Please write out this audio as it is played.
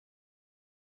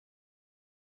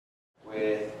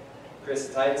Chris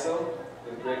Teitzel.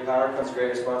 With great power comes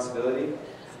great responsibility.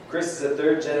 Chris is a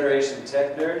third-generation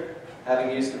tech nerd,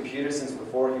 having used computers since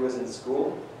before he was in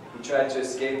school. He tried to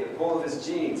escape the pull of his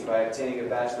genes by obtaining a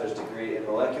bachelor's degree in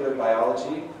molecular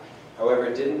biology. However,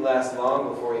 it didn't last long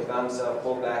before he found himself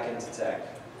pulled back into tech.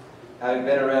 Having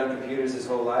been around computers his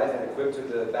whole life and equipped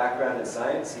with a background in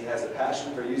science, he has a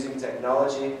passion for using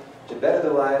technology to better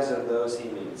the lives of those he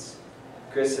meets.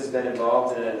 Chris has been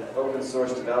involved in an open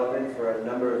source development for a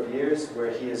number of years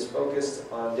where he is focused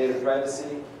on data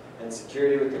privacy and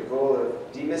security with the goal of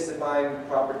demystifying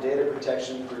proper data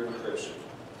protection through encryption.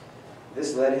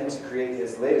 This led him to create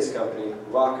his latest company,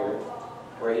 Locker,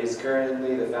 where he is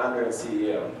currently the founder and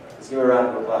CEO. Let's give him a round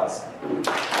of applause.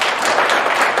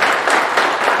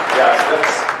 Yeah, so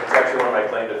that's actually one of my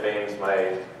claim to fame.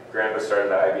 My grandpa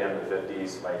started at IBM in the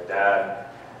 50s. My dad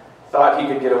thought he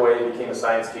could get away, became a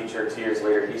science teacher. 2 years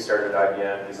later, he started at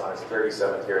IBM. He's on his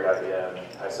 37th year at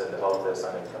IBM. I said, to hell with this,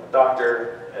 I'm going to become a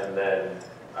doctor. And then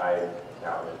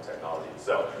now I'm in technology.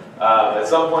 So at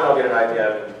some point, I'll get an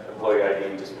IBM employee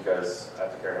ID just because I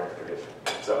have to carry on the tradition.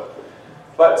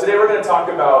 But today we're going to talk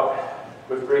about,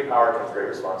 with great power comes great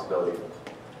responsibility.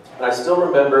 And I still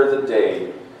remember the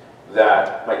day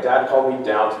that my dad called me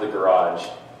down to the garage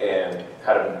and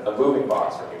had a moving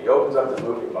box for me. He opens up the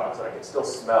moving box and I can still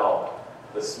smell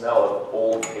the smell of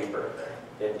old paper in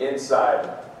there. And inside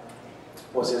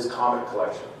was his comic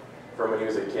collection from when he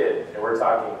was a kid. And we're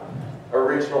talking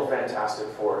original Fantastic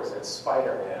Fours and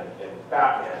Spider-Man and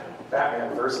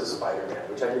Batman versus Spider-Man,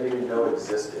 which I didn't even know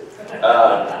existed.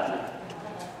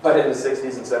 But in the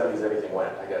 60s and 70s, anything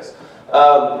went, I guess.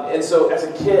 And so as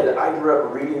a kid, I grew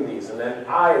up reading these. And then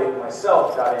I,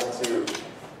 myself, got into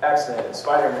X-Men and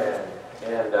Spider-Man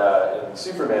and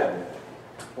Superman.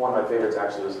 One of my favorites,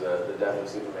 actually, was the Death of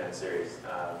Superman series.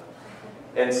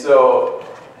 And so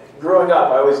growing up,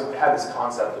 I always had this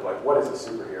concept of, like, what is a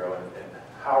superhero? And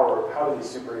how do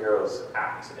these superheroes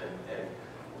act? And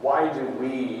why do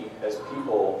we, as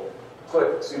people,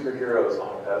 put superheroes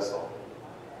on a pedestal?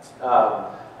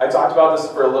 I talked about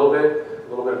this for a little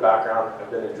bit of background.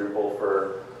 I've been in Drupal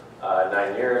for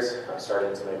 9 years. I'm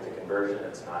starting to make the conversion.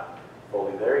 It's not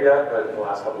fully there yet, but in the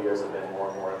last couple of years I've been more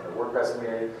and more in the WordPress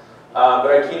community. But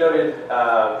I keynoted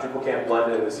Drupal Camp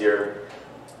London this year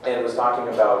and was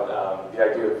talking about the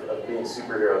idea of being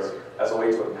superheroes as a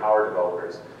way to empower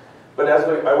developers. But as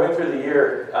I went through the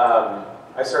year,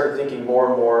 I started thinking more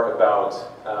and more about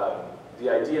the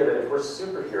idea that if we're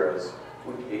superheroes,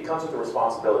 it comes with a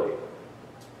responsibility.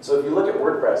 So if you look at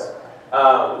WordPress,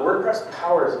 WordPress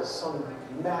powers some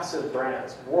massive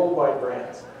brands, worldwide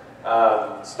brands.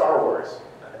 Star Wars.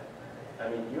 I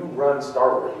mean, you run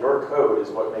Star Wars. Your code is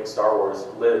what makes Star Wars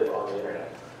live on the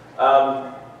internet.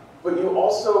 But you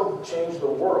also change the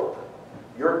world.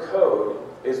 Your code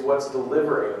is what's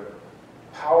delivering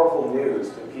powerful news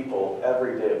to people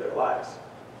every day of their lives.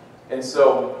 And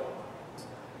so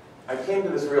I came to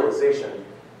this realization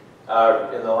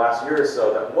in the last year or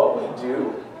so that what we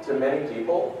do to many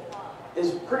people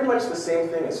is pretty much the same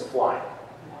thing as flying.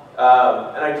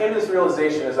 And I came to this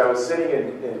realization as I was sitting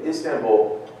in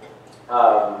Istanbul.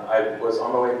 I was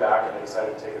on my way back and I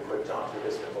decided to take a quick jaunt through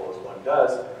Istanbul, as one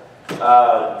does,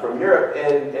 from Europe.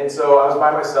 And so I was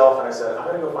by myself and I said, I'm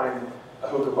going to go find a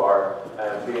hookah bar.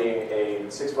 And being a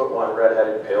 6'1",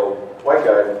 red-headed, pale white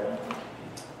guy,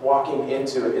 walking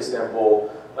into Istanbul,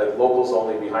 like locals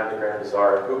only, behind the Grand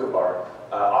Bazaar hookah bar,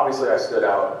 obviously I stood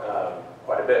out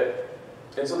quite a bit.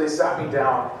 And so they sat me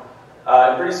down,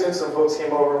 and pretty soon some folks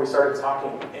came over and we started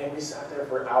talking, and we sat there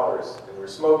for hours, and we were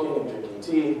smoking and drinking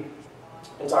tea,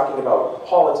 and talking about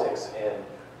politics and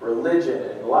religion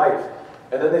and life.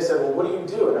 And then they said, well, what do you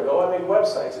do? And I go, oh, I make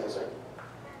websites. And it's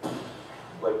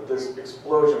like this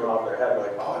explosion went off their head. They're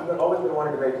like, oh, I've always been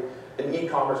wanting to make an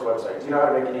e-commerce website. Do you know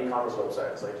how to make an e-commerce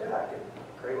website? It's like, yeah, I can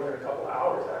create one in a couple of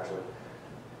hours, actually.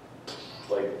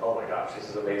 Like, oh my gosh, this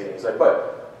is amazing. He's like,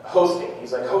 but hosting.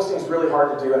 He's like, hosting's really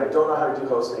hard to do, and I don't know how to do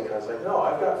hosting. And I was like, no,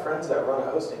 I've got friends that run a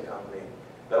hosting company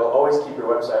that'll always keep your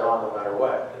website on no matter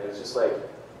what. And it was just like,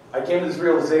 I came to this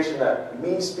realization that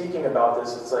me speaking about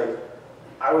this, it's like,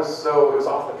 it was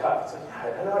off the cuff. It's like,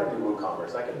 yeah, I know how to do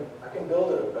WooCommerce. I can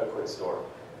build a quick store.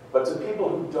 But to people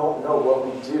who don't know what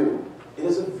we do, it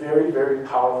is a very, very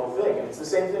powerful thing. And it's the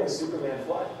same thing as Superman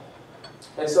flying.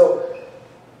 And so,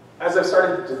 as I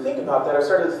started to think about that, I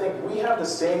started to think we have the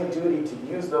same duty to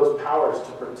use those powers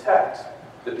to protect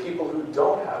the people who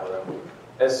don't have them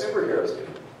as superheroes do.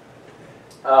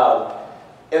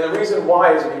 And the reason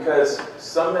why is because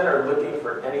some men are looking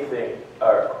for anything,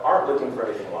 or aren't looking for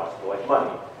anything logical, like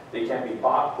money. They can't be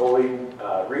bought, bullied,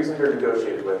 reasoned, or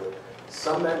negotiated with.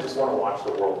 Some men just want to watch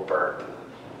the world burn.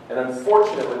 And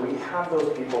unfortunately, we have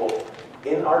those people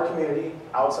in our community,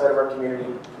 outside of our community.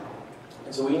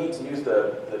 And so we need to use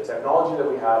the technology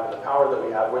that we have and the power that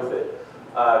we have with it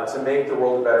to make the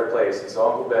world a better place. And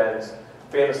so Uncle Ben's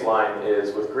famous line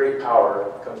is, with great power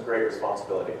comes great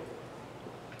responsibility.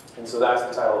 And so that's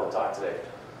the title of the talk today.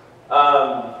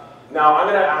 Now I'm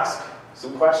going to ask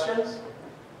some questions,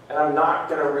 and I'm not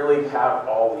going to really have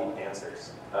all the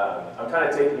answers. I'm kind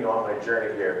of taking you on my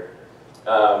journey here.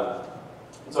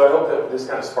 So I hope that this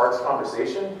kind of sparks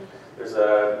conversation. There's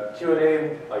a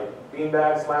Q&A, like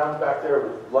beanbags lounge back there.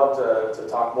 We'd love to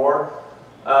talk more.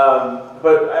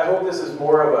 But I hope this is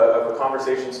more of a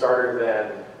conversation starter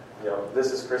than,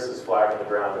 this is Chris's flag in the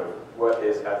ground of what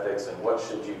is ethics and what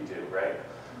should you do, right?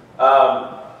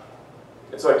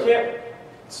 And so I can't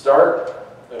start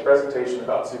a presentation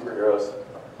about superheroes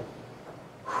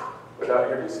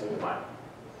without introducing you to mine.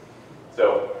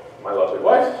 So, my lovely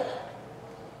wife,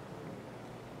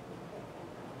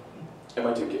 and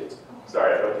my 2 kids.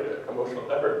 Sorry, I don't get it. Emotional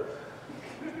ever.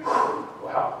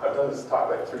 Wow, I've done this talk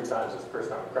like 3 times. It's the first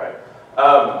time I cried.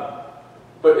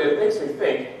 But it makes me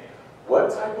think,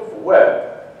 what type of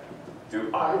web do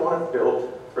I want to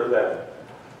build for them?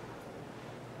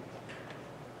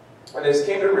 And this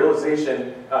came to a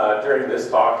realization during this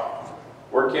talk.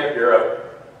 WordCamp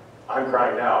Europe, I'm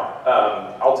crying now.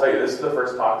 I'll tell you, this is the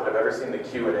first talk that I've ever seen the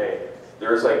Q&A.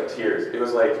 There was like tears. It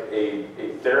was like a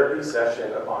therapy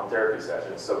session upon therapy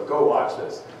session. So go watch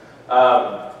this.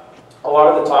 A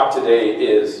lot of the talk today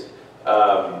is,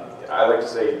 I like to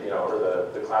say, or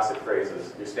the classic phrase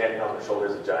is, you're standing on the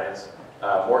shoulders of giants.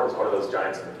 Morton's one of those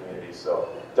giants in the community, so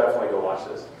definitely go watch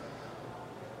this.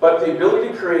 But the ability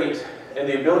to create and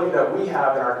the ability that we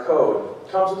have in our code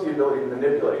comes with the ability to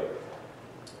manipulate.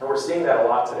 And we're seeing that a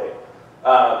lot today.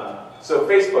 So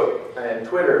Facebook and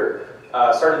Twitter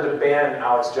started to ban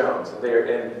Alex Jones.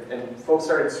 And folks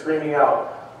started screaming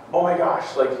out, oh my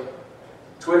gosh, like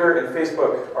Twitter and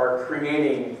Facebook are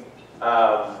creating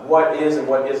what is and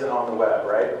what isn't on the web,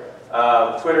 right?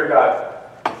 Twitter got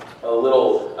a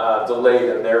little delayed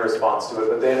in their response to it,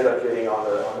 but they ended up getting on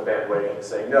the bandwagon and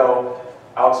saying, no,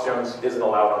 Alex Jones isn't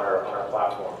allowed on our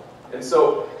platform. And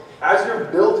so, as you're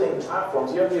building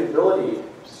platforms, you have the ability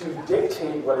to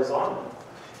dictate what is on them.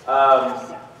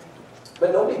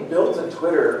 But nobody builds a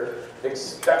Twitter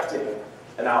expecting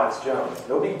an Alex Jones.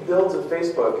 Nobody builds a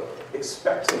Facebook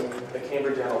expecting a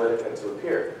Cambridge Analytica to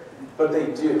appear. But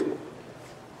they do.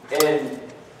 And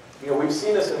we've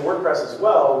seen this in WordPress as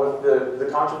well with the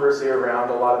controversy around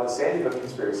a lot of the Sandy Hook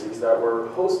conspiracies that were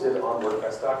hosted on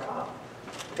WordPress.com.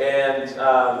 And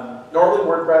normally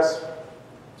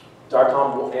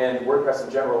WordPress.com and WordPress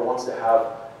in general wants to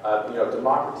have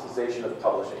democratization of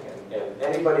publishing, and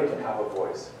anybody can have a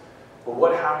voice. But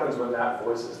what happens when that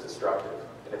voice is destructive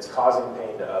and it's causing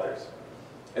pain to others?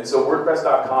 And so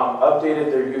WordPress.com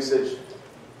updated their usage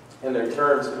and their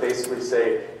terms to basically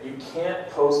say you can't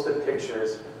post the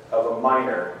pictures of a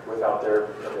minor without their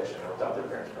permission, or without their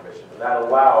parents' permission. And that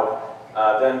allowed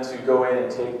them to go in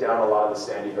and take down a lot of the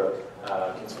Sandy Hook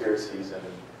conspiracies. And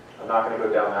I'm not going to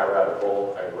go down that rabbit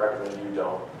hole. I recommend you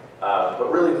don't.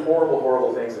 But really horrible,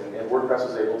 horrible things, and WordPress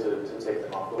was able to take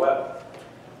them off the web.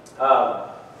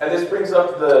 And this brings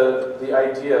up the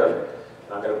idea,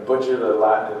 and I'm going to butcher the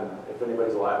Latin, and if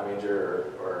anybody's a Latin major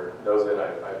or knows it,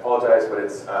 I apologize, but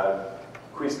it's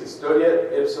quis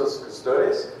custodiet ipsos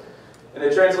custodes, and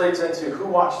it translates into who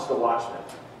watches the watchman.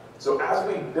 So as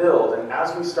we build and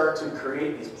as we start to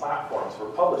create these platforms for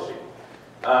publishing,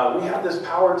 we have this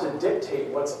power to dictate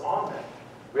what's on them.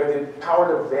 We have the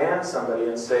power to ban somebody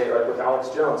and say, like with Alex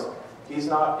Jones, he's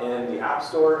not in the App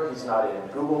Store, he's not in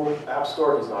Google App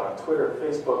Store, he's not on Twitter,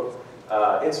 Facebook,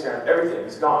 Instagram, everything.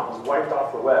 He's gone. He's wiped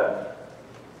off the web,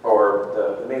 or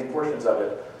the main portions of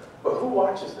it. But who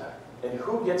watches that? And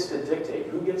who gets to dictate?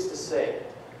 Who gets to say?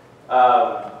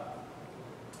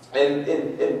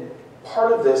 And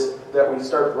part of this that we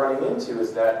start running into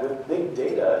is that with big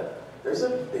data, there's a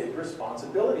big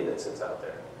responsibility that sits out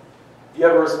there. You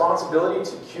have a responsibility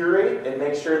to curate and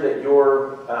make sure that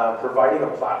you're providing a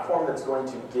platform that's going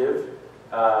to give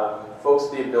folks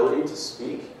the ability to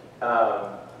speak.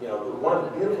 One of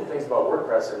the beautiful things about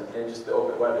WordPress and just the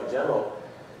open web in general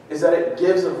is that it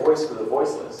gives a voice to the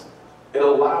voiceless. It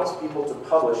allows people to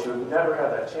publish who have never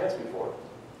had that chance before.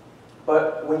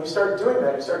 But when you start doing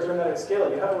that, you start doing that at scale,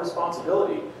 you have a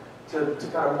responsibility to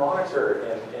kind of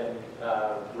monitor and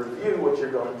review what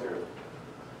you're going through.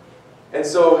 And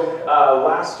so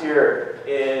last year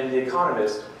in The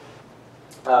Economist,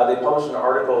 they published an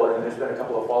article, and there's been a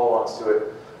couple of follow-ons to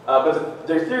it. But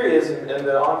their theory is, and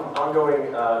the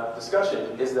ongoing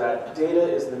discussion, is that data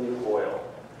is the new oil.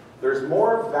 There's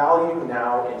more value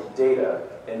now in data,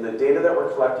 in the data that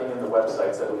we're collecting in the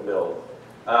websites that we build,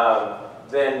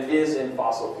 than is in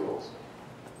fossil fuels.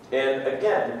 And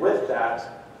again, with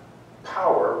that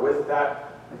power, with that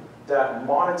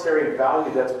monetary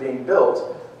value that's being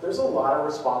built, there's a lot of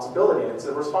responsibility. And it's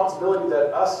a responsibility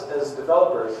that us as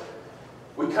developers,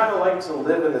 we kind of like to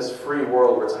live in this free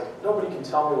world where it's like, nobody can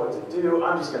tell me what to do,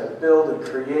 I'm just going to build and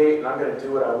create, and I'm going to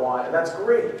do what I want, and that's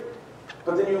great.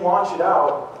 But then you launch it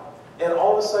out, and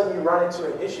all of a sudden you run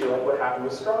into an issue like what happened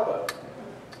with Strava.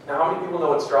 Now, how many people know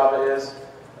what Strava is?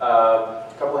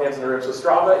 A couple of hands in the room. So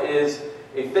Strava is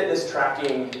a fitness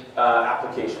tracking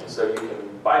application. So you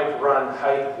can bike, run,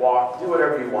 hike, walk, do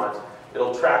whatever you want.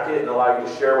 It'll track it and allow you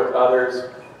to share with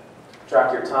others,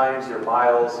 track your times, your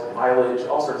miles, mileage,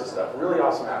 all sorts of stuff. Really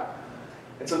awesome app.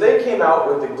 And so they came out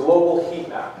with the global heat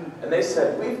map. And they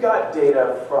said, we've got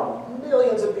data from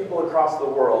millions of people across the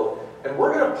world, and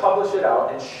we're going to publish it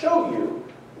out and show you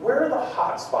where are the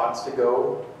hot spots to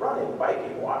go running,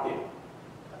 biking, walking.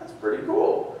 That's pretty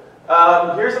cool.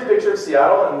 Here's a picture of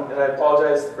Seattle, and I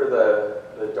apologize for the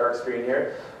dark screen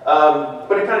here.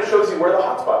 But it kind of shows you where the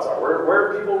hot spots are. Where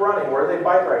are people running? Where are they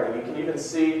bike riding? You can even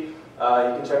see, you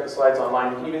can check the slides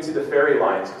online, you can even see the ferry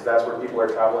lines, because that's where people are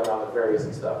traveling on the ferries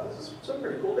and stuff. This is some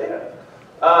pretty cool data.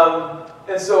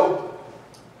 And so,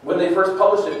 when they first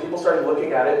published it, people started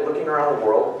looking at it, looking around the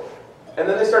world, and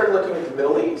then they started looking at the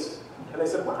Middle East. And they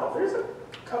said, wow, there's a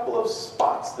couple of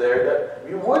spots there that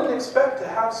you wouldn't expect to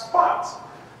have spots.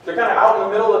 They're kind of out in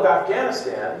the middle of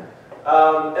Afghanistan,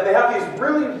 and they have these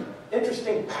really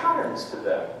interesting patterns to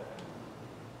them.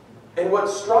 And what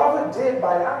Strava did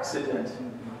by accident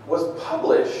was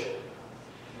publish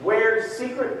where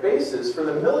secret bases for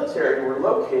the military were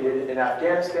located in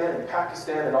Afghanistan and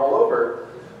Pakistan and all over,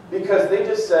 because they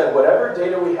just said, whatever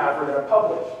data we have, we're going to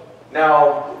publish.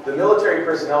 Now, the military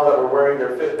personnel that were wearing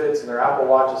their Fitbits and their Apple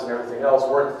Watches and everything else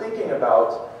weren't thinking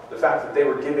about the fact that they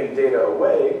were giving data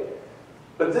away.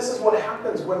 But this is what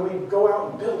happens when we go out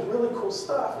and build really cool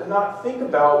stuff and not think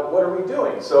about what are we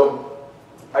doing. So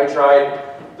I tried,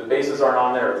 the bases aren't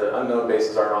on there, the unknown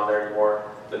bases aren't on there anymore.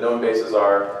 The known bases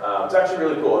are. It's actually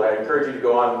really cool, and I encourage you to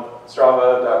go on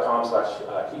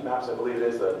strava.com/heatmaps, I believe it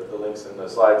is, the links in the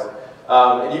slides.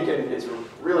 And you can, it's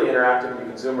really interactive, you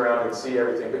can zoom around and see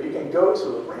everything, but you can go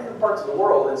to random parts of the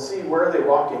world and see where are they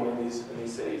walking in these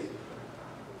cities.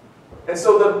 And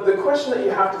so the question that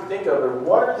you have to think of are,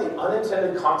 what are the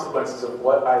unintended consequences of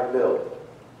what I build?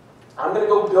 I'm going to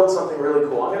go build something really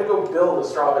cool. I'm going to go build a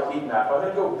Strava heat map. I'm going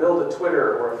to go build a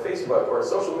Twitter or a Facebook or a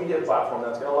social media platform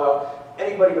that's going to allow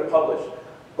anybody to publish.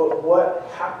 But what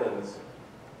happens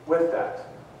with that,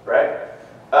 right?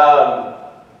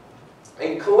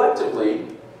 And collectively,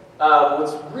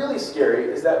 what's really scary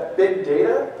is that big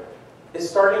data is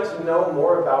starting to know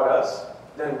more about us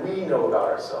than we know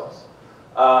about ourselves.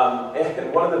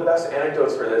 And one of the best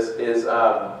anecdotes for this is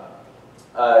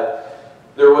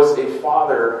there was a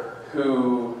father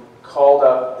who called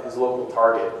up his local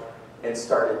Target and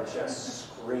started just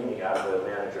screaming at the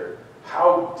manager,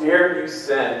 "How dare you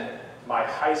send my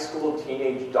high school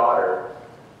teenage daughter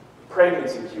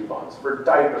pregnancy coupons for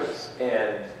diapers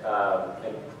and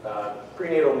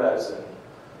prenatal medicine?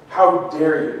 How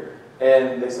dare you?"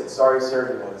 And they said, "Sorry,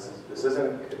 sir, you know, this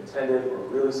isn't intended. We're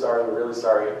really sorry. We're really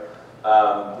sorry."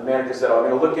 The manager said, "I'm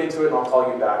going to look into it and I'll call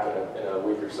you back in a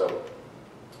week or so."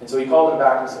 And so he called him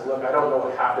back and said, "Look, I don't know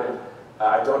what happened.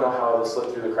 I don't know how this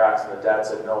slipped through the cracks." And the dad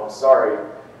said, "No, I'm sorry.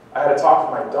 I had a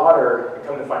talk with my daughter and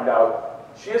come to find out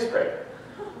she is pregnant."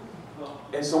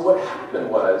 And so what happened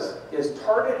is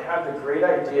Target had the great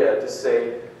idea to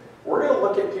say, we're going to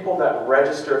look at people that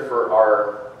register for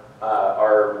our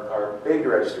baby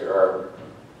registry,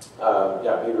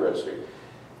 baby registry.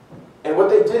 And what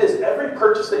they did is every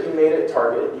purchase that you made at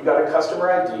Target, you got a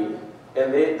customer ID,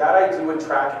 and that ID would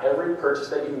track every purchase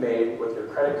that you made with your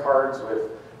credit cards, with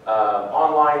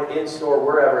online, in-store,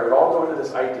 wherever. It would all go into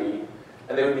this ID,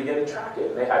 and they would begin to track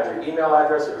it. And they had your email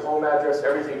address, your home address,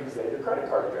 everything, because they had your credit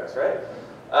card address, right?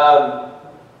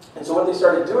 And so what they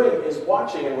started doing is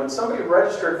watching, and when somebody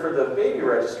registered for the baby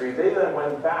registry, they then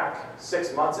went back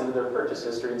 6 months into their purchase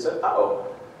history and said, oh,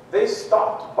 they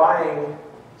stopped buying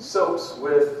soaps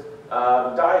with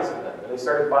dyes in them, and they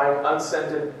started buying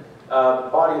unscented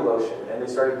body lotion, and they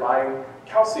started buying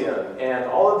calcium, and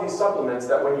all of these supplements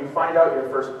that when you find out you're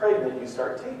first pregnant, you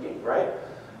start taking, right?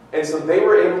 And so they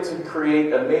were able to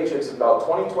create a matrix of about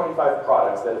 20-25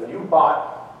 products that if you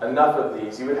bought enough of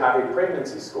these, you would have a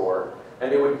pregnancy score,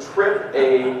 and it would trip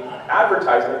a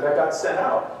advertisement that got sent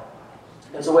out.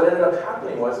 And so what ended up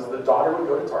happening was the daughter would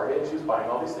go to Target and she was buying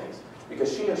all these things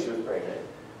because she knew she was pregnant.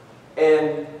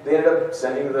 And they ended up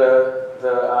sending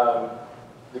the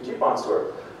coupon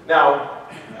store. Now,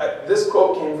 this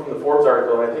quote came from the Forbes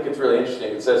article, and I think it's really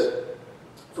interesting. It says,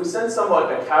 if we send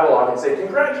someone a catalog and say,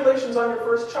 congratulations on your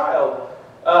first child,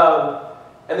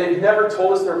 and they've never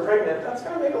told us they're pregnant, that's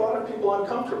going to make a lot of people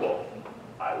uncomfortable.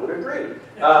 I would agree.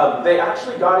 They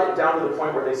actually got it down to the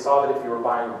point where they saw that if you were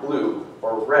buying blue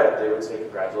or red, they would say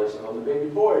congratulations on the baby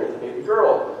boy or the baby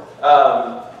girl.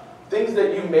 Things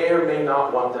that you may or may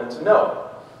not want them to know.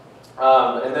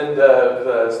 And then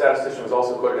the statistician was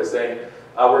also quoted as saying,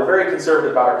 we're very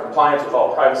conservative about our compliance with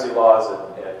all privacy laws,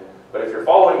 but if you're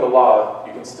following the law,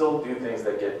 you can still do things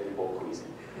that get people queasy.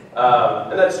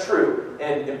 And that's true.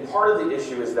 And part of the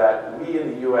issue is that we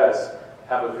in the US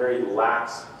have a very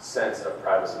lax sense of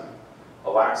privacy, a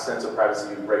lax sense of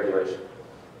privacy regulation.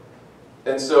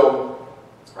 And so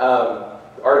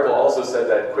the article also said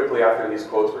that quickly after these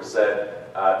quotes were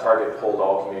said, Target pulled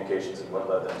all communications and wouldn't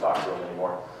let them talk to them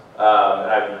anymore.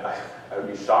 And I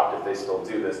would be shocked if they still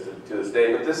do this to this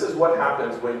day, but this is what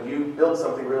happens when you build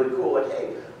something really cool. Like,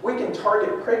 hey, we can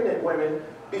target pregnant women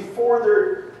before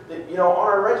they're on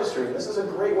our registry. And this is a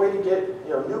great way to get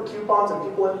new coupons and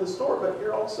people into the store, but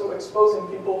you're also exposing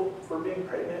people for being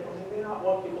pregnant when they may not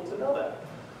want people to know that.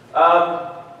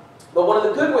 But one of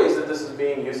the good ways that this is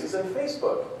being used is in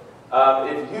Facebook.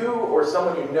 If you or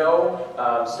someone you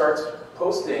know starts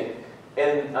posting,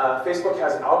 and Facebook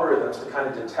has algorithms to kind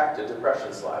of detect a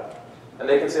depression slide. And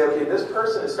they can say, okay, this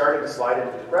person is starting to slide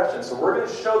into depression, so we're going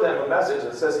to show them a message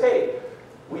that says, hey,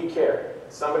 we care.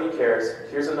 Somebody cares.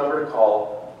 Here's a number to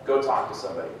call. Go talk to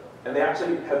somebody. And they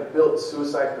actually have built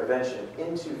suicide prevention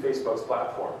into Facebook's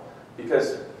platform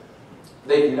because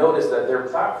they've noticed that their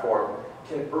platform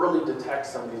can early detect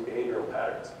some of these behavioral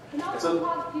patterns. Can also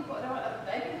cause people,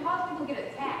 they can cause people to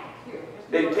get attacked too.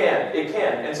 It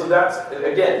can. And so that's,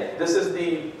 again, this is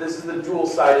the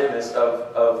dual-sidedness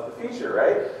of the feature,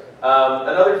 right?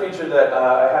 Another feature that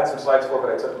I had some slides for, but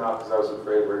I took them out because I was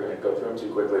afraid we were going to go through them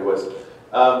too quickly, was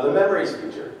the memories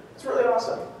feature. It's really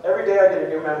awesome. Every day I get a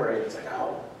new memory. It's like,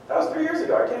 oh, that was 3 years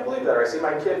ago. I can't believe that. Or I see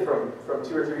my kid from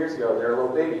 2 or 3 years ago. They're a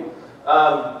little baby.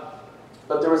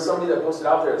 But there was somebody that posted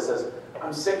out there that says,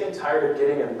 I'm sick and tired of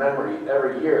getting a memory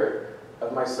every year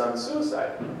of my son's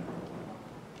suicide.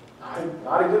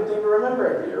 Not a good thing to remember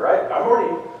every year, right? I'm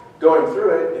already going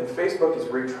through it, and Facebook is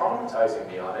re-traumatizing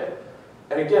me on it.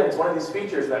 And again, it's one of these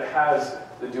features that has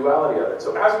the duality of it.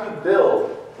 So as we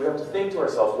build, we have to think to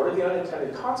ourselves, what are the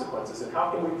unintended consequences, and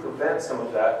how can we prevent some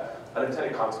of that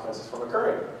unintended consequences from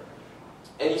occurring?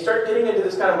 And you start getting into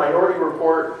this kind of Minority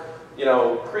Report,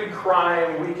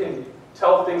 pre-crime, we can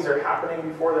tell things are happening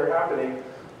before they're happening.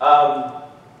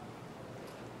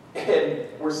 And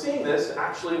we're seeing this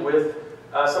actually with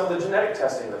some of the genetic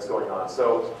testing that's going on.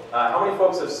 So how many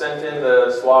folks have sent in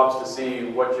the swabs to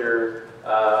see what your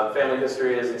family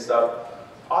history is and stuff?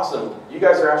 Awesome. You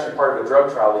guys are actually part of a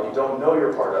drug trial that you don't know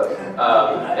you're part of.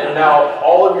 And now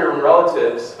all of your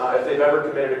relatives, if they've ever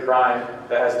committed a crime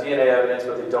that has DNA evidence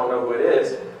but they don't know who it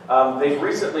is, they've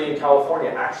recently in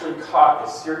California actually caught a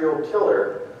serial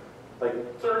killer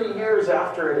like 30 years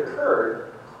after it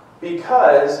occurred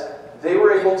because they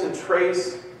were able to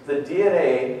trace the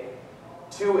DNA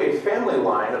to a family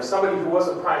line of somebody who was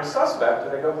a prime suspect,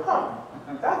 and they go, huh,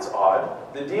 that's odd.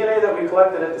 The DNA that we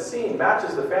collected at the scene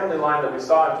matches the family line that we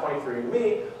saw in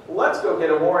 23andMe. Let's go get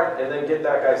a warrant and then get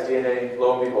that guy's DNA.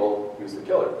 Lo and behold, he was the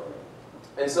killer.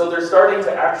 And so they're starting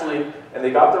to actually, and they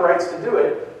got the rights to do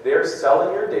it, they're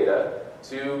selling your data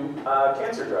to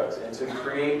cancer drugs and to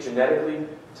create genetically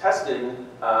tested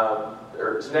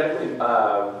or genetically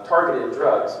targeted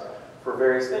drugs for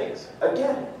various things.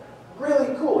 Again,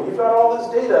 really cool. You've got all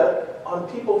this data on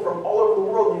people from all over the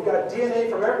world. You've got DNA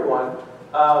from everyone,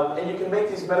 and you can make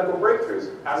these medical breakthroughs.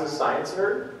 As a science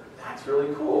nerd, that's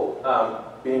really cool.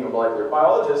 Being a molecular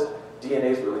biologist,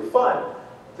 DNA is really fun.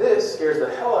 This scares the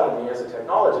hell out of me as a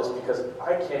technologist because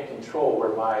I can't control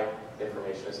where my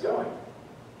information is going.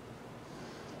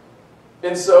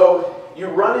 And so you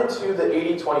run into the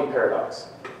 80-20 paradox.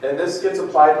 And this gets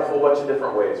applied in a whole bunch of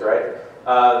different ways, right?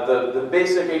 The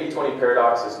basic 80-20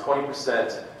 paradox is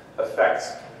 20%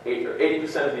 effects,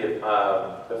 80% of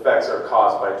the effects are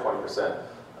caused by 20%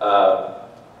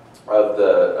 of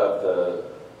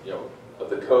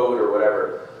the code or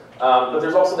whatever. But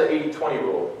there's also the 80-20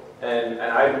 rule, and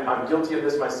I'm guilty of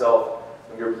this myself.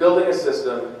 When you're building a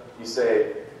system, you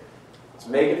say, let's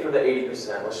make it for the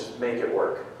 80%. Let's just make it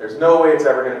work. There's no way it's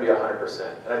ever going to be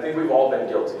 100%. And I think we've all been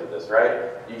guilty of this,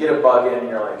 right? You get a bug in, and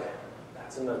you're like,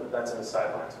 that's in the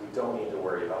sidelines. We don't need to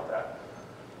worry about that.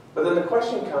 But then the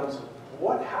question comes,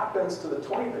 what happens to the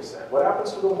 20%? What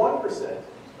happens to the 1%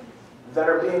 that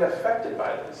are being affected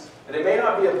by this? And it may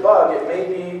not be a bug. It may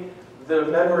be the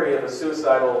memory of a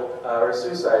suicidal or a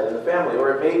suicide in the family,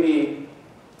 or it may be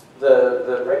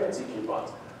the pregnancy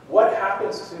coupons. What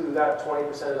happens to that 20%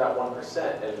 of that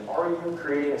 1%? And are you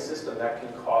creating a system that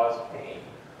can cause pain?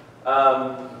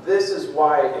 This is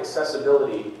why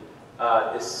accessibility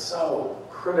is so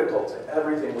critical to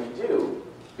everything we do.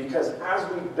 Because as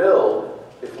we build,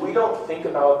 if we don't think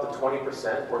about the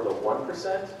 20% or the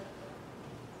 1%,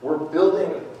 we're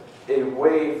building a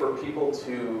way for people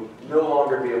to no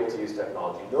longer be able to use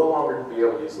technology, no longer be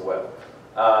able to use the web.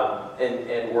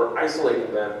 And we're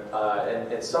isolating them,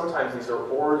 and sometimes these are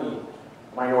already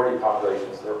minority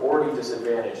populations. They're already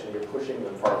disadvantaged, and you're pushing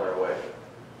them farther away.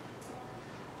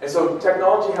 And so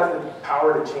technology has the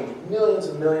power to change millions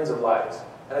and millions of lives.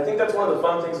 And I think that's one of the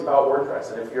fun things about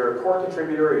WordPress. And if you're a core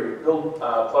contributor or you build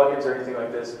plugins or anything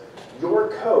like this, your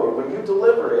code, when you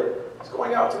deliver it, is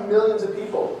going out to millions of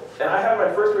people. And I had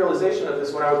my first realization of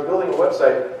this when I was building a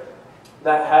website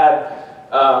that had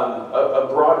a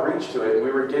broad reach to it.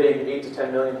 We were getting 8 to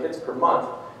 10 million hits per month.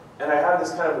 And I had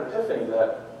this kind of epiphany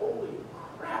that, holy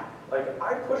crap, like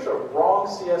I push a wrong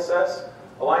CSS,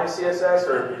 a line of CSS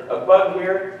or a bug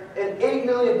here, and 8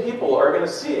 million people are going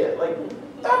to see it. Like,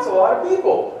 that's a lot of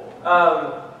people.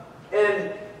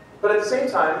 But at the same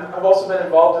time, I've also been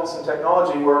involved in some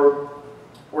technology where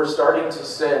we're starting to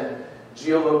send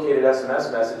geolocated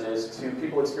SMS messages to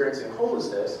people experiencing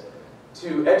homelessness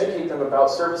to educate them about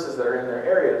services that are in their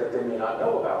area that they may not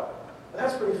know about. And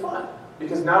that's pretty fun,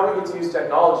 because now we get to use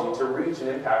technology to reach and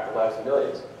impact the lives of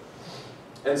millions.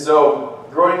 And so,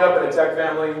 growing up in a tech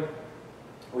family,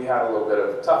 we had a little bit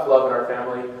of tough love in our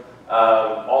family,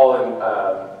 all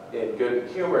in good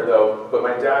humor though, but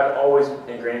my dad always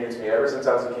ingrained into me, ever since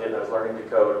I was a kid and I was learning to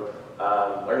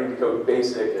code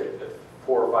basic at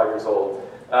 4 or 5 years old,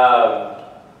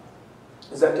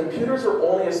 is that computers are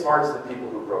only as smart as the people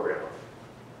who program them.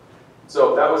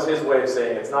 So that was his way of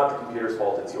saying it's not the computer's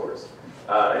fault, it's yours.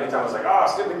 Anytime I was like, oh,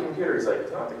 stupid computer, he's like,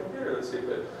 it's not the computer that's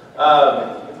stupid.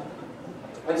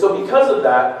 And so because of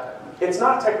that, it's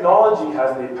not technology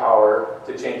has the power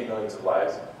to change millions of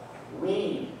lives.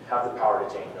 We have the power to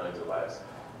change millions of lives.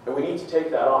 And we need to take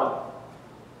that on.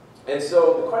 And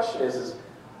so the question is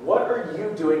what are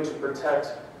you doing to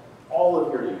protect all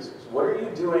of your users? What are you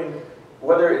doing,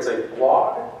 whether it's a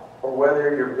blog or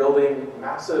whether you're building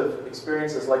massive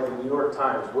experiences like the New York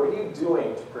Times, what are you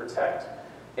doing to protect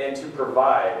and to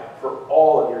provide for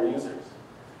all of your users?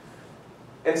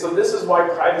 And so this is why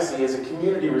privacy is a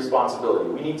community responsibility.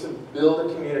 We need to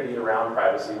build a community around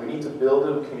privacy. We need to build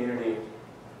a community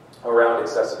around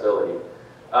accessibility.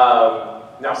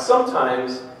 Now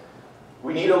sometimes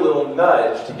we need a little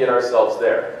nudge to get ourselves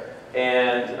there.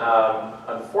 And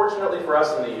unfortunately for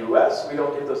us in the US, we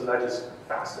don't get those nudges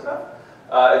fast enough.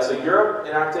 And so Europe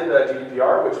enacted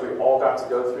GDPR, which we all got to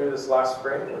go through this last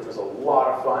spring, which was a lot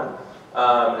of fun.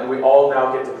 And we all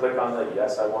now get to click on the,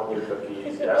 yes, I want your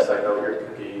cookies, yes, I know your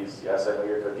cookies, yes, I know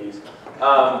your cookies.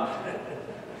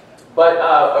 But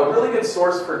a really good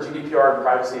source for GDPR and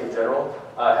privacy in general,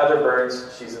 Heather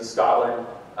Burns, she's in Scotland.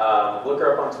 Look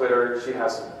her up on Twitter. She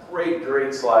has some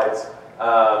great slides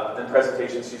and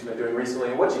presentations she's been doing recently.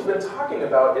 And what she's been talking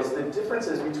about is the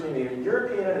differences between the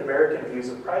European and American views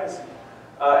of privacy.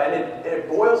 And it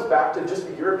boils back to just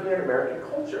the European and American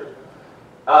culture.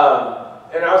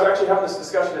 And I was actually having this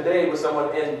discussion today with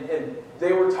someone, and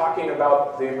they were talking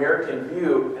about the American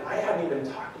view, and I hadn't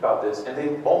even talked about this, and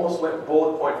they almost went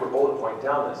bullet point for bullet point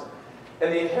down this.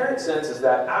 And the inherent sense is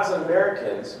that as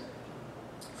Americans,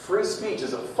 free speech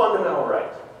is a fundamental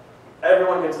right.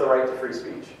 Everyone gets the right to free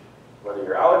speech. Whether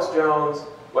you're Alex Jones,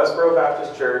 Westboro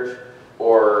Baptist Church,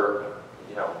 or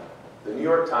the New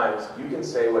York Times, you can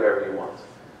say whatever you want.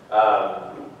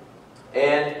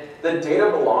 And the data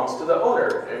belongs to the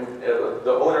owner, and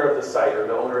the owner of the site or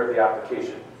the owner of the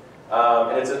application.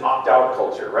 And it's an opt-out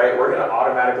culture, right? We're going to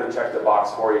automatically check the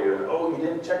box for you. And, oh, you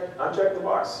didn't uncheck the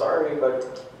box. Sorry,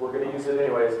 but we're going to use it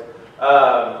anyways.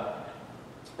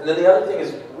 And then the other thing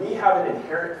is we have an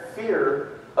inherent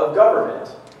fear of government,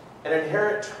 an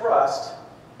inherent trust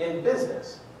in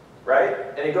business, right?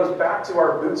 And it goes back to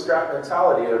our bootstrap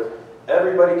mentality of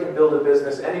everybody can build a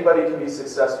business, anybody can be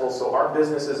successful, so our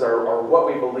businesses are what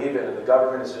we believe in, and the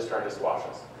government is just trying to squash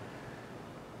us.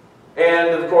 And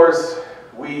of course,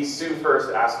 we sue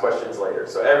first, ask questions later.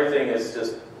 So everything is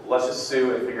just, let's just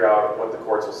sue and figure out what the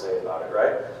courts will say about it,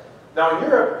 right? Now in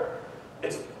Europe,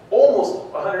 it's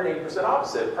almost 180%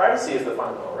 opposite. Privacy is the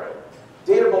fundamental right.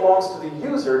 Data belongs to the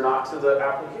user, not to the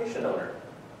application owner.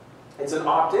 It's an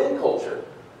opt-in culture.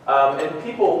 And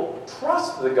people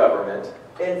trust the government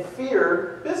and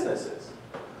fear businesses.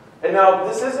 And now,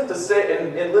 this isn't to say,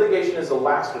 and litigation is a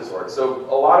last resort, so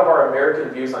a lot of our American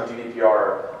views on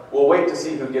GDPR, we'll wait to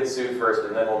see who gets sued first,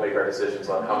 and then we'll make our decisions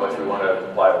on how much we want to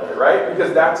comply with it, right?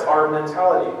 Because that's our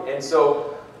mentality. And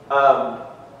so,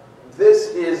 this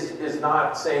is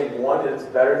not saying one is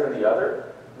better than the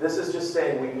other. This is just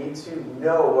saying we need to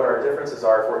know what our differences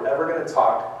are if we're ever going to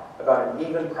talk about an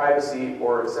even privacy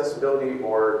or accessibility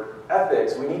or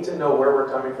ethics. We need to know where we're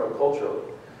coming from culturally.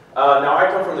 Now,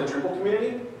 I come from the Drupal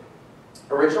community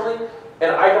originally,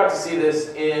 and I got to see this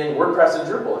in WordPress and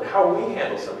Drupal and how we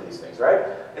handle some of these things, right?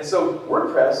 And so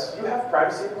WordPress, you have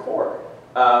privacy in core.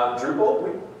 Drupal,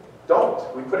 we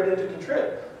don't. We put it into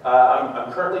contrib.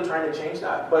 I'm currently trying to change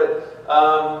that, but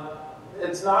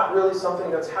it's not really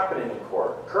something that's happening in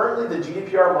core. Currently, the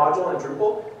GDPR module in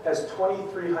Drupal has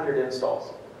 2,300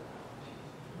 installs.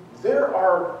 There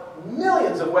are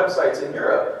millions of websites in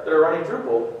Europe that are running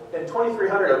Drupal, and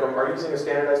 2,300 of them are using a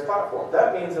standardized platform.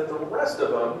 That means that the rest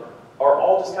of them are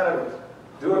all just kind of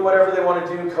doing whatever they want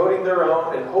to do, coding their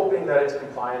own, and hoping that it's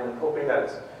compliant and hoping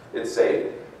that it's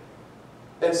safe.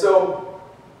 And so,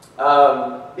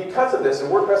 because of this, and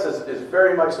WordPress is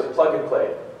very much the plug and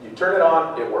play. You turn it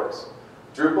on, it works.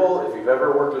 Drupal, if you've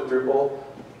ever worked with Drupal,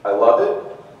 I love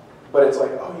it, but it's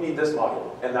like, oh, you need this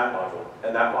module, and that module,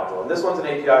 and that module. And this one's an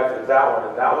API for that one,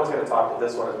 and that one's going to talk to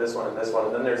this one, and this one, and this one,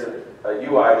 and then there's a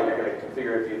UI that you're going to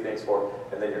configure a few things for,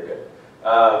 and then you're good.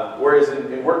 Whereas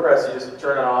in WordPress, you just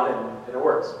turn it on, and it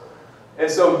works.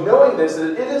 And so knowing this,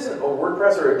 it isn't a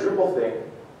WordPress or a Drupal thing.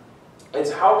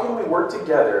 It's how can we work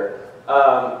together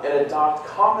and adopt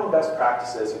common best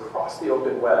practices across the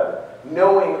open web,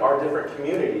 knowing our different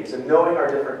communities and knowing our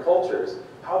different cultures.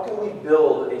 How can we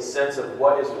build a sense of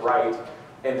what is right,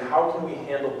 and how can we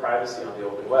handle privacy on the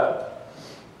open web?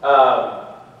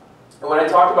 And when I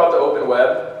talk about the open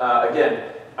web,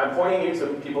 again, I'm pointing you to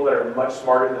people that are much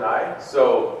smarter than I,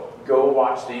 so go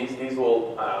watch these. These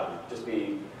will just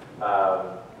be,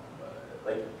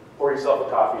 like, pour yourself a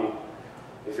coffee.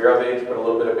 If you're of age, put a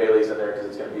little bit of Bailey's in there because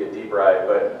it's going to be a deep ride.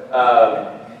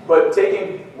 But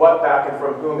taking what, back, and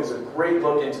from whom is a great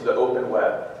look into the open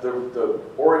web, the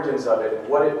origins of it, and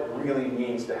what it really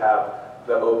means to have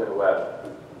the open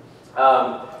web.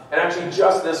 And actually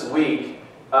just this week,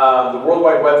 the World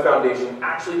Wide Web Foundation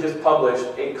actually just published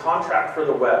a contract for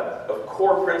the web of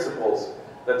core principles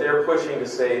that they're pushing to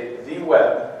say the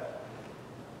web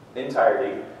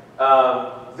entirety.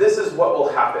 This is what will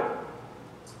happen.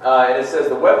 And it says,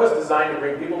 the web was designed to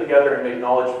bring people together and make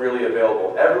knowledge freely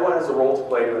available. Everyone has a role to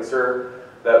play to ensure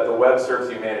that the web serves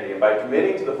humanity. And by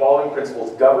committing to the following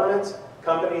principles, governments,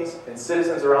 companies, and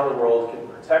citizens around the world can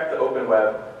protect the open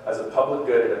web as a public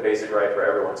good and a basic right for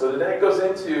everyone. So then it goes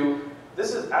into,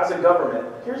 this is, as a government,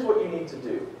 here's what you need to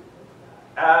do.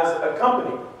 As a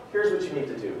company, here's what you need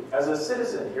to do. As a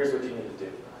citizen, here's what you need to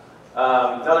do.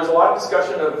 Now there's a lot of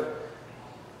discussion of,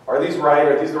 are these right?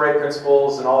 Are these the right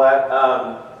principles and all that?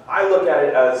 I look at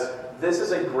it as, this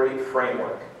is a great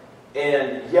framework.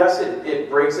 And yes, it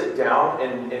breaks it down,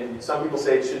 and some people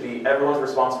say it should be everyone's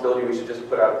responsibility, we should just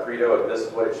put out a credo of this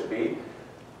is what it should be.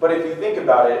 But if you think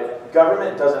about it,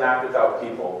 government doesn't act without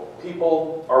people.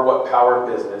 People are what power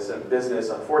business, and business,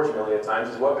 unfortunately, at times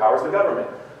is what powers the government.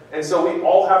 And so we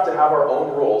all have to have our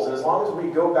own roles, and as long as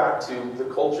we go back to the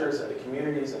cultures and the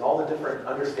communities and all the different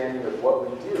understanding of what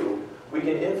we do, we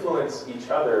can influence each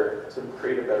other to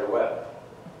create a better web.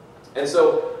 And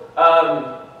so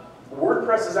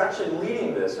WordPress is actually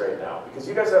leading this right now, because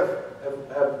you guys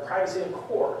have privacy in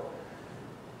core.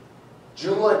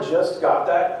 Joomla just got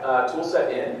that tool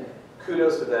set in.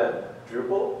 Kudos to them.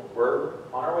 Drupal, we're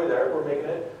on our way there. We're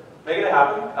making it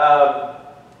happen.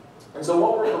 And so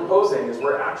what we're proposing is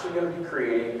we're actually going to be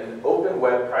creating an open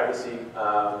web privacy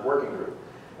working group.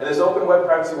 And this open web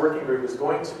privacy working group is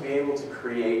going to be able to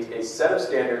create a set of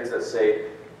standards that say,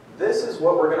 this is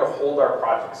what we're going to hold our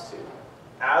projects to.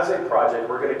 As a project,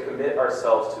 we're going to commit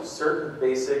ourselves to certain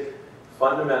basic,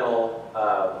 fundamental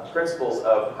principles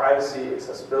of privacy,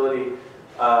 accessibility,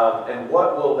 and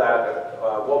what will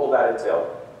that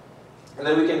entail? And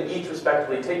then we can each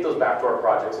respectively take those back to our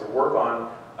projects and work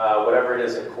on whatever it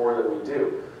is in core that we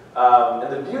do.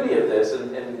 And the beauty of this,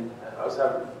 and I was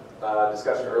having a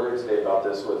discussion earlier today about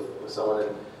this with someone,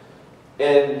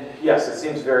 and yes, it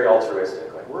seems very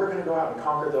altruistic. Like, we're going to go out and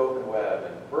conquer the open web,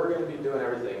 and we're going to be doing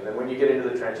everything. And then when you get into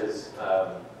the trenches,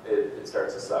 it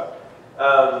starts to suck.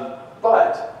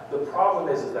 But the problem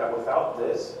is that without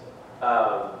this,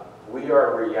 we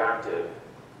are reactive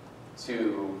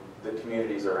to the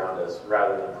communities around us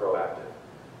rather than proactive.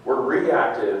 We're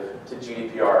reactive to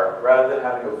GDPR rather than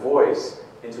having a voice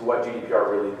into what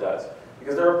GDPR really does.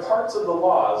 Because there are parts of the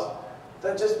laws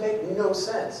that just make no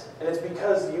sense. And it's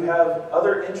because you have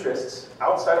other interests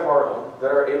outside of our own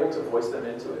that are able to voice them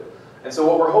into it. And so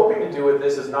what we're hoping to do with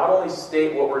this is not only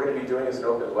state what we're going to be doing as an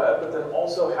open web, but then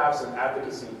also have some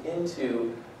advocacy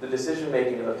into the decision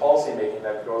making and the policy making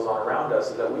that goes on around us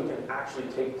so that we can actually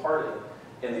take part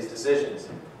in these decisions.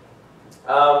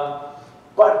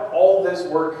 But all this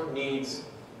work needs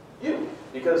you,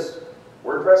 because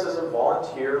WordPress is a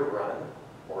volunteer-run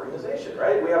organization,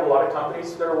 right? We have a lot of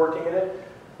companies that are working in it,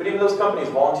 but even those companies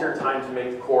volunteer time to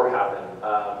make the core happen.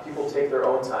 People take their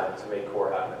own time to make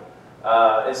core happen.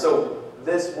 And so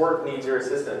this work needs your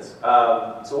assistance.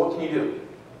 So what can you do?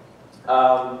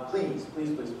 Please, please,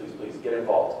 please, please, please get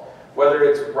involved. Whether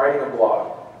it's writing a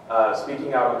blog,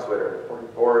 speaking out on Twitter,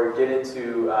 or get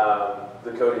into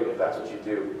the coding if that's what you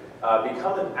do.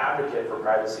 Become an advocate for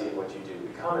privacy in what you do.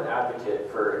 Become an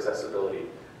advocate for accessibility.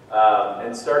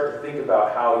 And start to think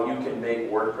about how you can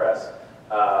make WordPress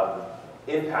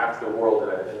impact the world in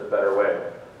a better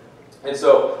way. And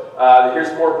so here's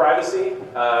core privacy,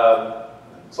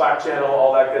 Slack channel,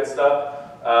 all that good stuff.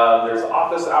 There's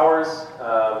office hours.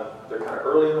 They're kind of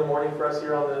early in the morning for us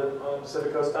here on the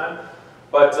Pacific Coast time.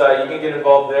 But you can get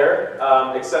involved there.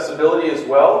 Accessibility as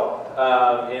well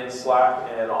in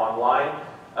Slack and online.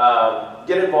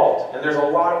 Get involved. And there's a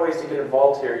lot of ways to get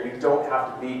involved here. You don't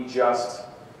have to be just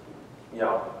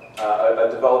a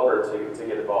developer to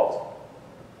get involved.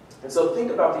 And so think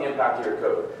about the impact of your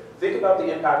code. Think about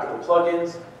the impact of the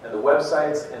plugins and the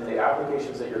websites and the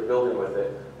applications that you're building with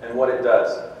it and what it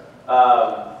does.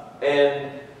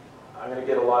 And I'm going to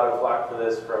get a lot of flack for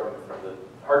this from the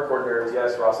hardcore nerds.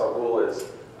 Yes, Ra's al Ghul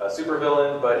is a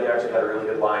supervillain, but he actually had a really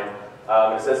good line.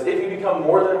 It says, if you become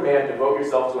more than a man, devote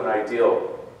yourself to an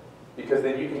ideal, because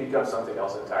then you can become something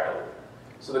else entirely.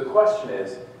 So the question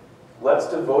is, let's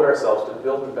devote ourselves to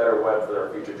build a better web for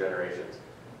our future generations.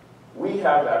 We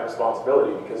have that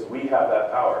responsibility because we have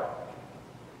that power.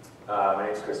 My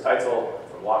name is Chris Teitzel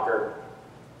from Locker.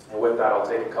 And with that, I'll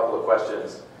take a couple of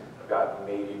questions. I've got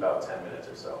maybe about 10 minutes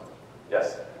or so.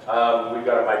 Yes? We've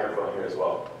got a microphone here as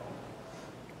well.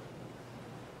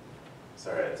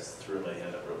 Sorry, I just threw my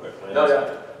hand up real quick. No,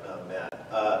 yeah. Matt.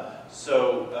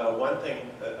 One thing,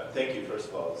 thank you, first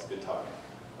of all, it's good talk.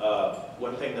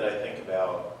 One thing that I think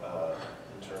about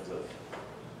in terms of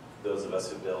those of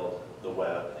us who build the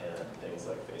web and things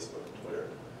like Facebook and Twitter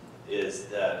is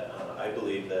that I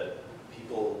believe that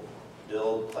people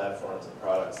build platforms and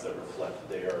products that reflect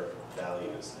their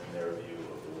values and their view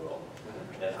of the world.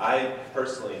 And I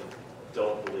personally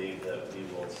don't believe that we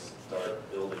will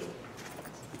start building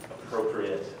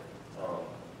appropriate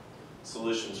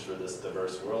solutions for this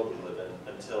diverse world we live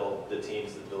in until the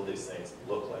teams that build these things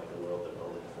look like the world they're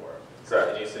building for.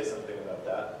 So can you say something about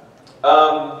that?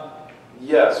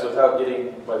 Yes, without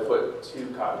getting my foot too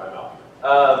caught in my mouth.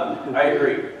 I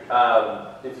agree.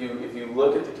 If you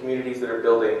look at the communities that are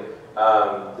building,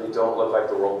 they don't look like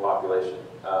the world population.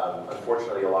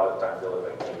 Unfortunately, a lot of the time they look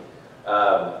like me,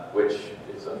 which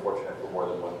is unfortunate for more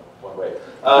than one way.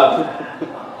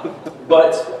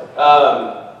 But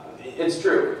it's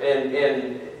true.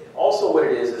 And also what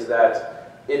it is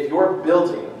that if you're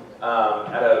building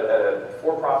at a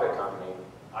for-profit company,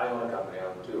 I own a company, I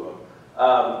own two of them,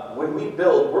 when we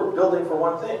build, we're building for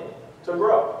one thing, to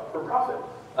grow, for profit.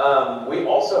 We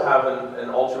also have an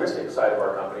altruistic side of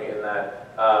our company in that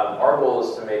our goal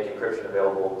is to make encryption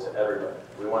available to everybody.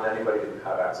 We want anybody to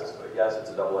have access to it. Yes, it's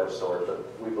a double-edged sword, but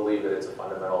we believe that it's a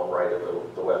fundamental right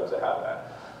of the web to have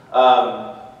that.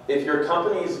 If your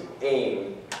company's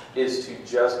aim is to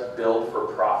just build for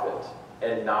profit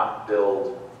and not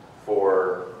build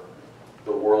for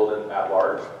the world at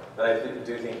large, then I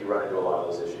do think you run into a lot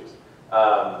of those issues.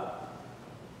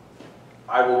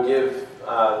 I will give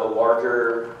the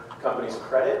larger companies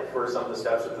credit for some of the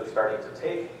steps that they're starting to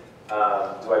take.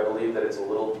 Do I believe that it's a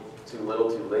little too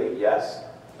late? Yes.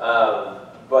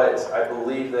 But I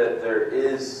believe that there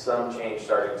is some change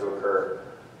starting to occur.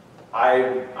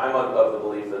 I'm of the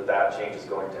belief that change is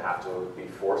going to have to be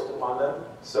forced upon them.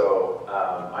 So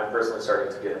I'm personally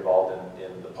starting to get involved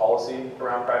in the policy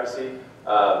around privacy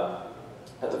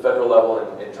at the federal level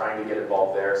and trying to get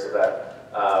involved there so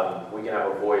that we can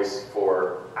have a voice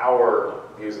for our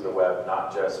views of the web,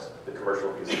 not just the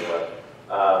commercial views of the web.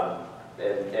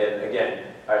 And again,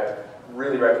 I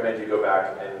really recommend you go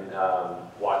back and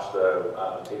watch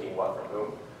the Taking What from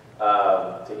Whom,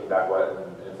 Taking Back What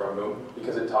and From Whom,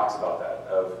 because it talks about that,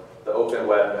 of the open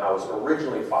web and how it was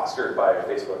originally fostered by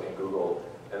Facebook and Google,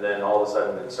 and then all of a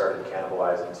sudden it started to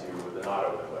cannibalize into the not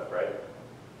open web, right?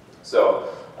 So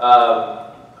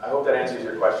I hope that answers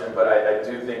your question, but I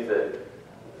do think that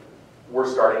we're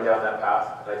starting down that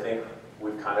path, and I think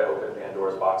we've kind of opened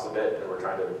Pandora's box a bit, and we're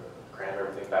trying to cram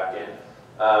everything back in.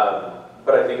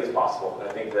 But I think it's possible, and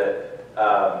I think that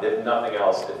if nothing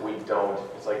else, if we don't,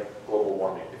 it's like global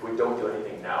warming. If we don't do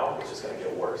anything now, it's just going to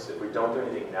get worse. If we don't do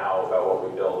anything now about what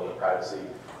we build and the privacy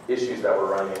issues that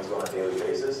we're running into on a daily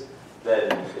basis,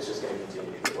 then it's just going to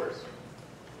continue to get worse.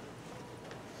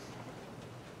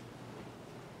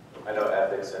 I know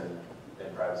ethics and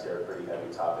privacy are pretty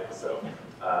heavy topics, so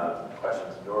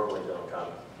questions normally don't come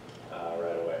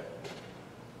right away.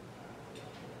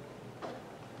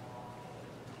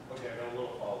 Okay, I got a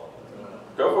little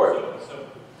follow-up. Go for it. So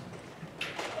I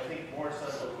think more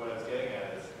central to what I was getting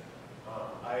at is,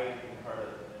 I am part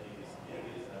of many of these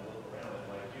communities, and I look around and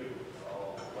like you, it's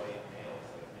all white males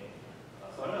like me.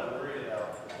 So I'm not worried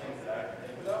about the things that I can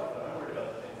think about, but I'm worried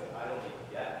about the things that I don't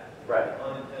even get. Right.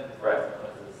 Unintended Right.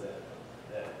 consequences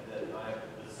that the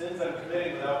sins I'm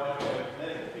committing without knowing I'm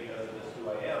committing it because of just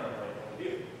who I am and my point of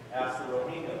view. Ask the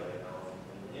Rohingya right now in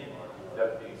Myanmar, who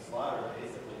are being slaughtered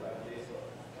basically by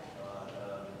Facebook.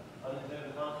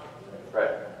 Unintended consequences.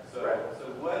 Right. So, Right. so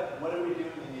what are we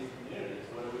doing in these communities?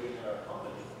 What are we doing in our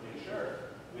companies to make sure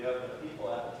we have the people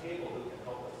at the table who can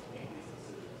help us make these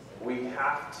decisions? We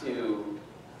have to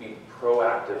be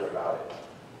proactive about it.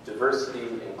 Diversity,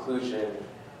 inclusion,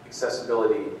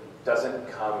 accessibility doesn't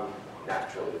come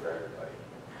naturally for everybody.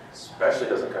 Especially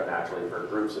doesn't come naturally for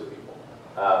groups of people.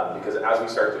 Because as we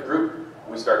start to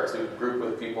group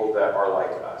with people that are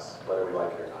like us, whether we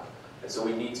like it or not. And so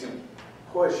we need to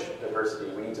push diversity.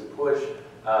 We need to push,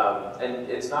 and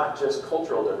it's not just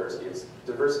cultural diversity, it's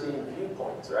diversity in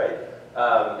viewpoints, right?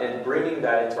 And bringing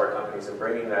that into our companies and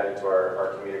bringing that into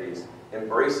our communities,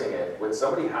 embracing it. When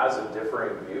somebody has a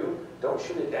differing view, don't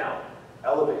shoot it down.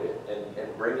 Elevate it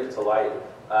and bring it to light.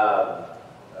 A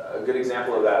good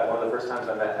example of that, one of the first times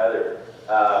I met Heather,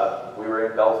 we were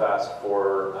in Belfast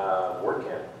for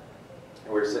WordCamp.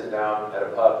 And we were sitting down at a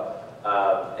pub,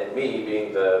 and me,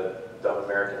 being the dumb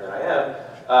American that I am,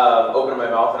 opened my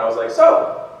mouth and I was like,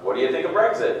 so, what do you think of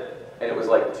Brexit? And it was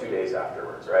like 2 days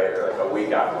afterwards, right? Or like a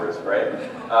week afterwards, right?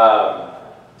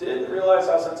 Didn't realize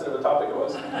how sensitive a topic it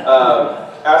was.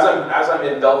 As I'm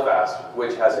in Belfast,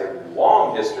 which has a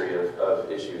long history of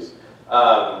issues,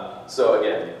 so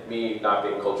again, me not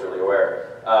being culturally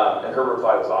aware, and her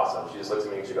reply was awesome. She just looks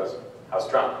at me and she goes, how's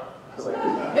Trump? I was like,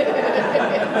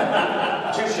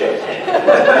 touche.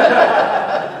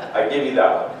 I give you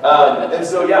that one. And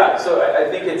so yeah, so I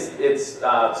think it's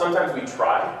sometimes we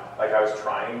try. Like I was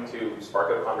trying to spark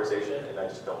up conversation, and I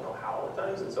just don't know how at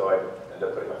times, and so I end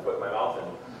up putting my foot in my mouth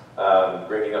and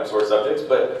bringing up sore subjects.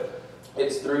 But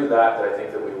it's through that I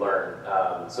think that we learn.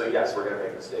 So yes, we're going to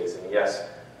make mistakes, and yes,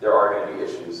 there are going to be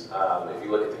issues. If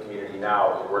you look at the community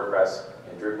now in WordPress,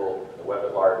 in Drupal, the web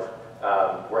at large,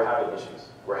 we're having issues.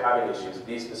 We're having issues,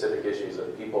 these specific issues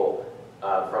of people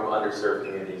from underserved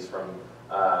communities, from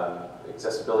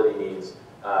accessibility needs,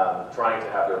 trying to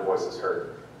have their voices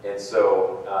heard. And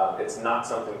so it's not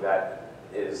something that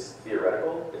is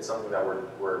theoretical, it's something that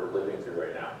we're living through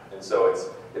right now. And so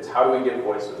it's how do we give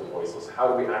voice to the voiceless? How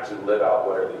do we actually live out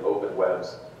what are the open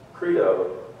web's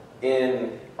credo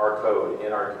in our code,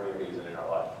 in our communities, and in our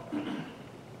life? Any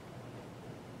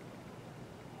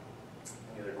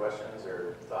other questions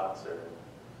or thoughts, or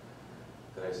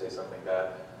did I say something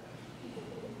bad?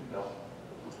 No?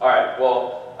 All right,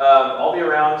 well, I'll be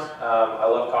around. I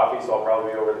love coffee, so I'll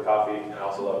probably be over the coffee, and I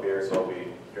also love beer, so I'll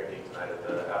be drinking tonight at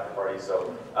the after party.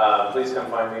 So please come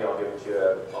find me. I'll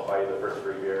buy you the first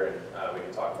free beer, and we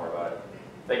can talk more about it.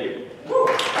 Thank you.